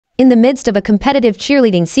In the midst of a competitive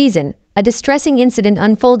cheerleading season, a distressing incident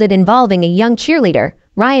unfolded involving a young cheerleader,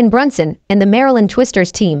 Ryan Brunson, and the Maryland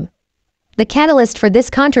Twisters team. The catalyst for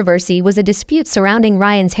this controversy was a dispute surrounding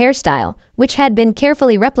Ryan's hairstyle, which had been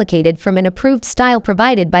carefully replicated from an approved style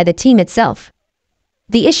provided by the team itself.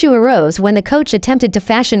 The issue arose when the coach attempted to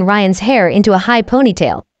fashion Ryan's hair into a high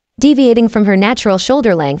ponytail, deviating from her natural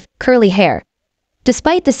shoulder-length, curly hair.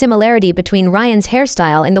 Despite the similarity between Ryan's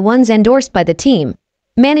hairstyle and the ones endorsed by the team,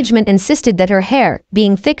 management insisted that her hair,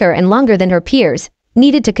 being thicker and longer than her peers,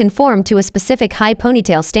 needed to conform to a specific high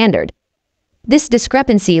ponytail standard. This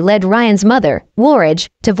discrepancy led Ryan's mother, Woolridge,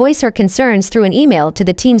 to voice her concerns through an email to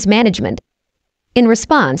the team's management. In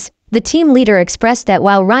response, the team leader expressed that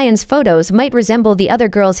while Ryan's photos might resemble the other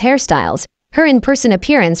girls' hairstyles, her in-person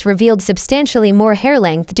appearance revealed substantially more hair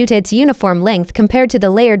length due to its uniform length compared to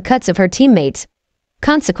the layered cuts of her teammates.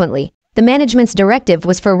 Consequently, the management's directive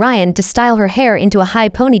was for Ryan to style her hair into a high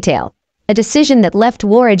ponytail, a decision that left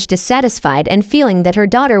Woolridge dissatisfied and feeling that her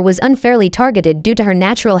daughter was unfairly targeted due to her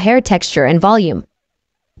natural hair texture and volume.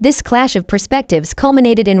 This clash of perspectives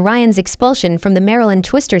culminated in Ryan's expulsion from the Maryland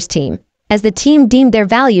Twisters team, as the team deemed their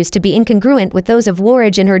values to be incongruent with those of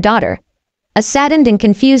Woolridge and her daughter. A saddened and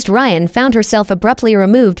confused Ryan found herself abruptly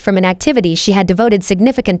removed from an activity she had devoted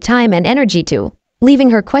significant time and energy to, leaving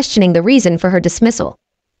her questioning the reason for her dismissal.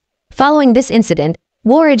 Following this incident,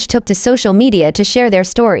 Woolridge took to social media to share their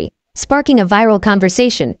story, sparking a viral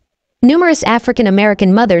conversation. Numerous African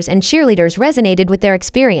American mothers and cheerleaders resonated with their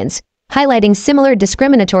experience, highlighting similar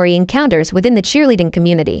discriminatory encounters within the cheerleading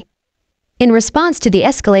community. In response to the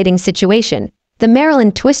escalating situation, the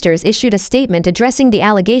Maryland Twisters issued a statement addressing the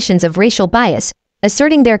allegations of racial bias,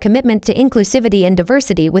 asserting their commitment to inclusivity and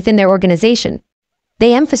diversity within their organization.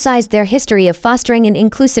 They emphasized their history of fostering an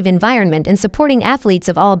inclusive environment and supporting athletes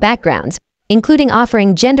of all backgrounds, including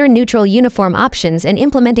offering gender-neutral uniform options and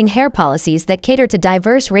implementing hair policies that cater to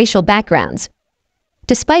diverse racial backgrounds.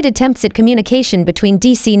 Despite attempts at communication between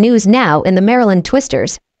DC News Now and the Maryland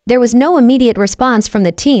Twisters, there was no immediate response from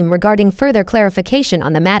the team regarding further clarification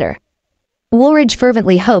on the matter. Woolridge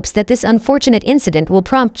fervently hopes that this unfortunate incident will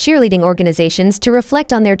prompt cheerleading organizations to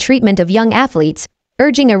reflect on their treatment of young athletes,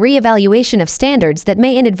 urging a re-evaluation of standards that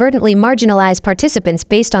may inadvertently marginalize participants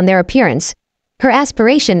based on their appearance. Her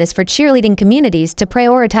aspiration is for cheerleading communities to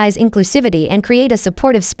prioritize inclusivity and create a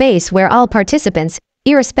supportive space where all participants,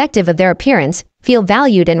 irrespective of their appearance, feel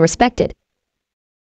valued and respected.